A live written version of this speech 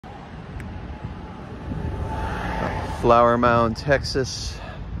Flower Mound, Texas.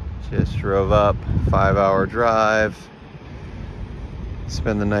 Just drove up, 5-hour drive.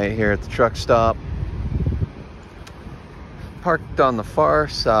 Spend the night here at the truck stop. Parked on the far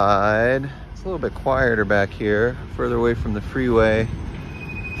side. It's a little bit quieter back here, further away from the freeway.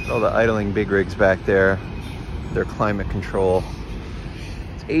 All the idling big rigs back there, their climate control.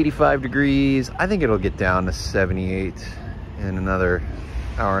 It's 85 degrees. I think it'll get down to 78 in another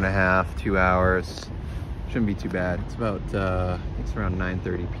hour and a half, 2 hours. Shouldn't be too bad. It's about, I think it's around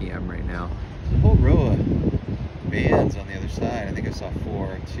 9:30 p.m. right now. There's a whole row of vans on the other side. I think I saw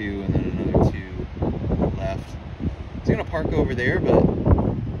 4, 2, and then another 2 left. I was gonna park over there, but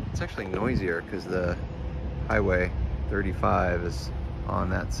it's actually noisier because the highway 35 is on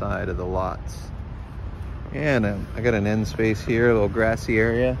that side of the lots. And I got an end space here, a little grassy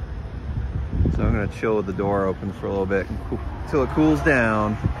area. So I'm gonna chill with the door open for a little bit until it cools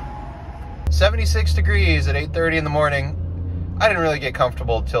down. 76 degrees at 8:30 in the morning. I didn't really get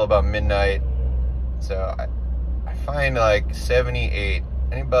comfortable until about midnight. So I find like 78,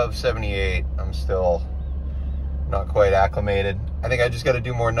 any above 78, I'm still not quite acclimated. I think I just got to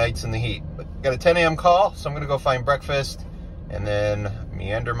do more nights in the heat. But got a 10 a.m. call, so I'm gonna go find breakfast and then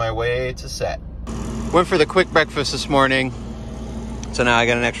meander my way to set. Went for the quick breakfast this morning. So now I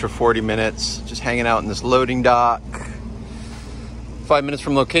got an extra 40 minutes just hanging out in this loading dock. 5 minutes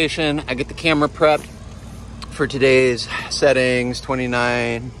from location. I get the camera prepped for today's settings: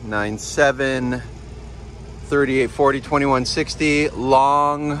 2997, 3840, 2160,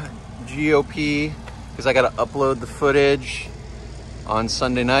 long GOP, because I got to upload the footage on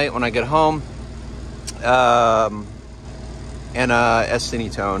Sunday night when I get home, and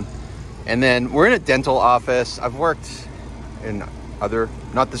S-Cine tone. And then we're in a dental office. I've worked in other,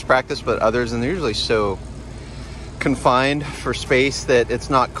 not this practice, but others, and they're usually so confined for space that it's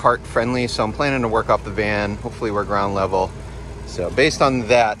not cart friendly. So I'm planning to work off the van. Hopefully we're ground level. So based on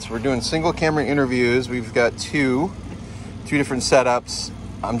that, we're doing single camera interviews. We've got two different setups.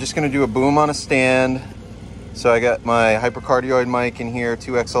 I'm just gonna do a boom on a stand. So I got my hypercardioid mic in here,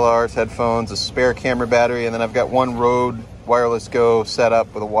 2 XLRs, headphones, a spare camera battery, and then I've got one Rode wireless Go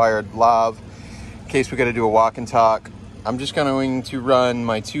setup with a wired lav in case we got to do a walk and talk. I'm just going to run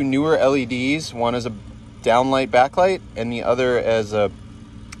my 2 newer LEDs. One as a downlight backlight and the other as a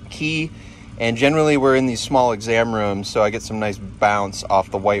key. And generally we're in these small exam rooms, so I get some nice bounce off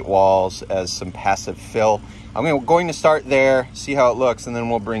the white walls as some passive fill. I'm going to start there, see how it looks, and then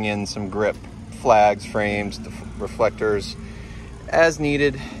we'll bring in some grip flags, frames, reflectors as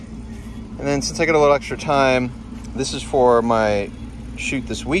needed. And then since I got a little extra time, this is for my shoot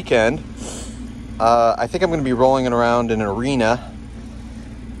this weekend. I think I'm going to be rolling it around in an arena.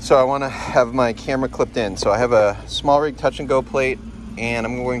 So I want to have my camera clipped in. So I have a small rig touch and go plate, and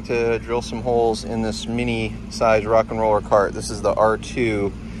I'm going to drill some holes in this mini size rock and roller cart. This is the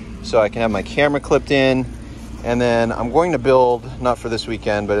R2. So I can have my camera clipped in. And then I'm going to build, not for this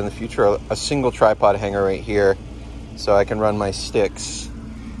weekend, but in the future, a single tripod hanger right here. So I can run my sticks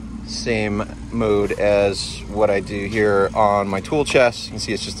same mode as what I do here on my tool chest. You can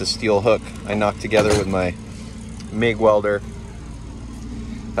see it's just a steel hook I knocked together with my MIG welder.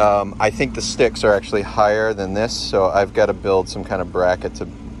 I think the sticks are actually higher than this, so I've got to build some kind of bracket to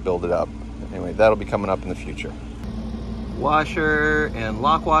build it up. Anyway, that'll be coming up in the future. Washer and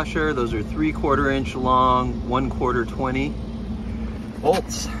lock washer, those are 3/4 inch long, 1/4 20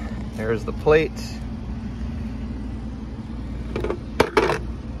 bolts. There's the plate.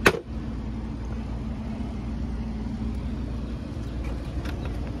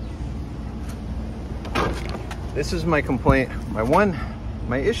 This is my complaint.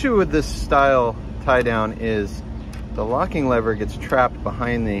 My issue with this style tie down is the locking lever gets trapped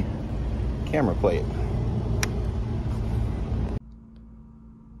behind the camera plate.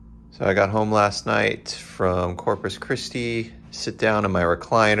 So I got home last night from Corpus Christi, sit down in my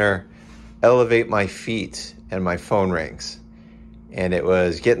recliner, elevate my feet, and my phone rings. And it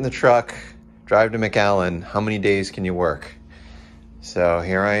was, get in the truck, drive to McAllen, how many days can you work? So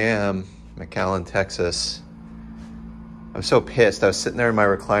here I am, McAllen, Texas. I was so pissed. I was sitting there in my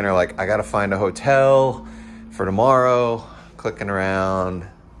recliner like, I gotta find a hotel for tomorrow, clicking around,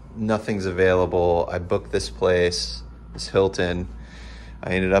 nothing's available. I booked this place, this Hilton.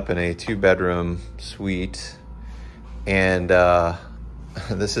 I ended up in a 2-bedroom suite, and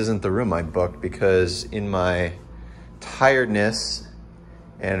this isn't the room I booked because in my tiredness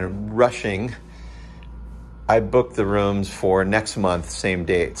and rushing, I booked the rooms for next month, same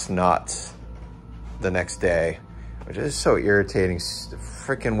dates, not the next day, which is so irritating.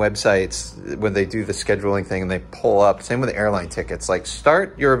 Freaking websites, when they do the scheduling thing and they pull up, same with airline tickets, like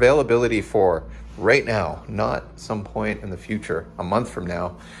start your availability for right now, not some point in the future, a month from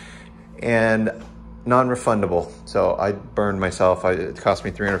now, and non-refundable. So I burned myself. It cost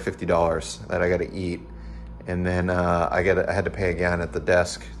me $350 that I got to eat, and then I had to pay again at the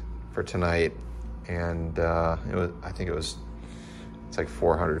desk for tonight, and it's like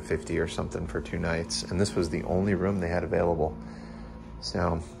 $450 or something for 2 nights, and this was the only room they had available.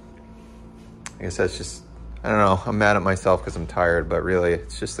 So I guess that's just, I don't know, I'm mad at myself because I'm tired, but really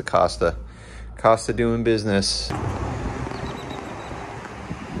it's just the cost of doing business.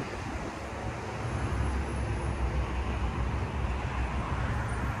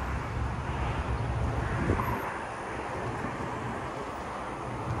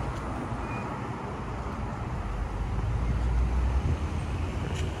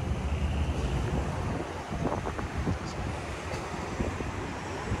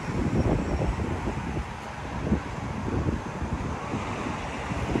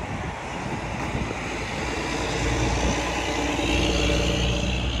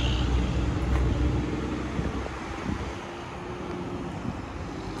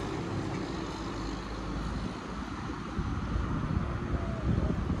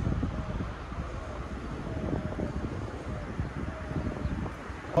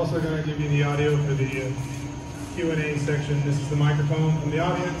 Also going to give you the audio for the Q&A section. This is the microphone from the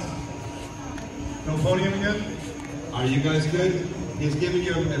audience. No podium yet? Are you guys good? He's giving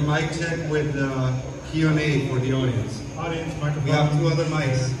you a mic check with Q&A for the audience. Audience microphone. We have 2 other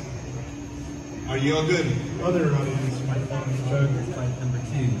mics. Are you all good? Other audience microphone. Mic number 2.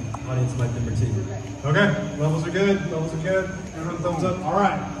 Audience mic number 2. Okay, levels are good. Levels are good. Everyone thumbs up. All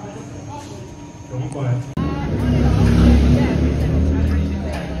right. Going quiet.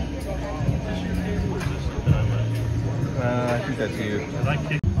 I think that's you.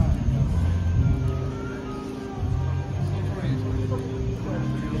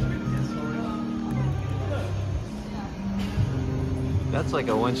 That's like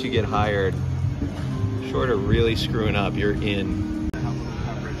a once you get hired, short of really screwing up, you're in.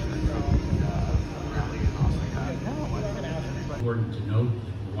 Important to note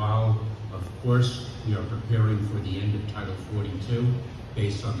that while, of course, we are preparing for the end of Title 42,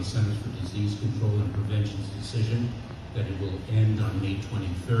 based on the Centers for Disease Control and Prevention's decision that it will end on May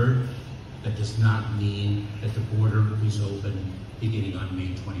 23rd, that does not mean that the border is open beginning on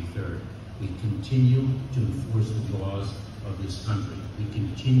May 23rd. We continue to enforce the laws of this country. We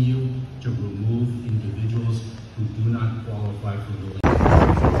continue to remove individuals who do not qualify for relief.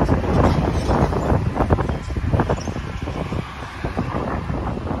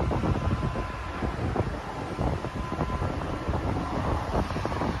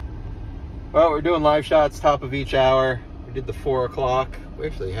 Well, we're doing live shots top of each hour. We did the 4 o'clock. We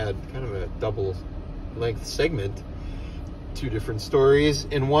actually had kind of a double length segment. 2 different stories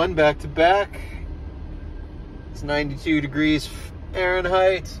in one, back to back. It's 92 degrees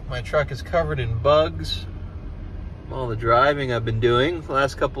Fahrenheit. My truck is covered in bugs. All the driving I've been doing the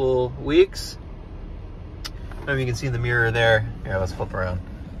last couple weeks. I don't know if you can see in the mirror there. Here, let's flip around.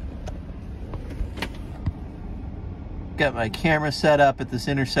 Got my camera set up at this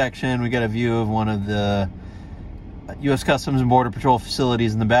intersection. We got a view of one of the U.S. Customs and Border Patrol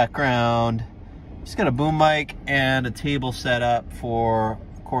facilities in the background. Just got a boom mic and a table set up for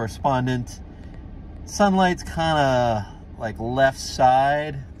correspondent. Sunlight's kind of like left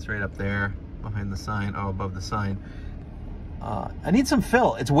side. It's right up there behind the sign. Oh, above the sign. I need some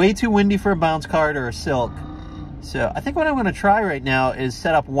fill. It's way too windy for a bounce card or a silk. So I think what I'm going to try right now is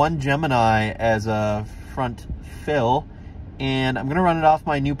set up one Gemini as a front fill, and I'm going to run it off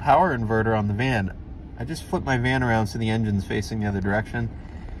my new power inverter on the van. I just flipped my van around so the engine's facing the other direction.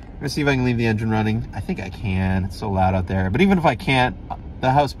 I'm going to see if I can leave the engine running. I think I can. It's so loud out there. But even if I can't,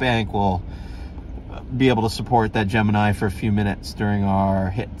 the house bank will be able to support that Gemini for a few minutes during our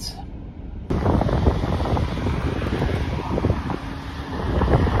hits.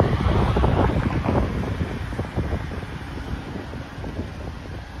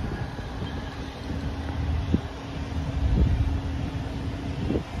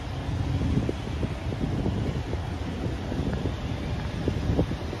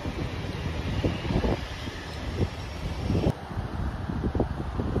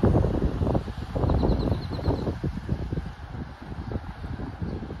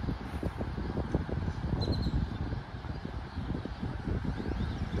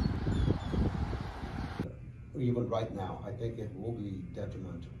 Even right now, I think it will be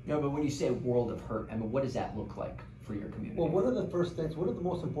detrimental. No, but when you say world of hurt, I mean, what does that look like for your community? Well, one of the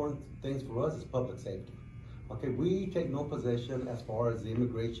most important things for us is public safety. Okay, we take no position as far as the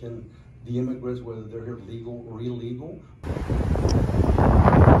immigrants, whether they're here legal or illegal.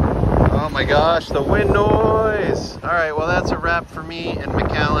 Oh, my my gosh, the wind noise. All right, well, that's a wrap for me in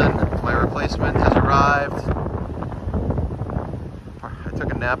McAllen. My replacement has arrived. I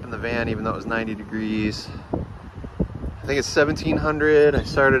took a nap in the van even though it was 90 degrees. I think it's 1700. I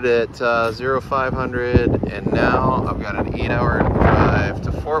started at 0500, and now I've got an 8-hour drive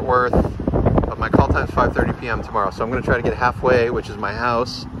to Fort Worth. But my call time is 5:30 p.m. tomorrow, so I'm gonna try to get halfway, which is my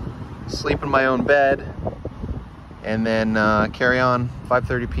house, sleep in my own bed, and then carry on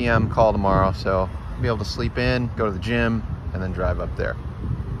 5:30 p.m. call tomorrow. So I'll be able to sleep in, go to the gym, and then drive up there.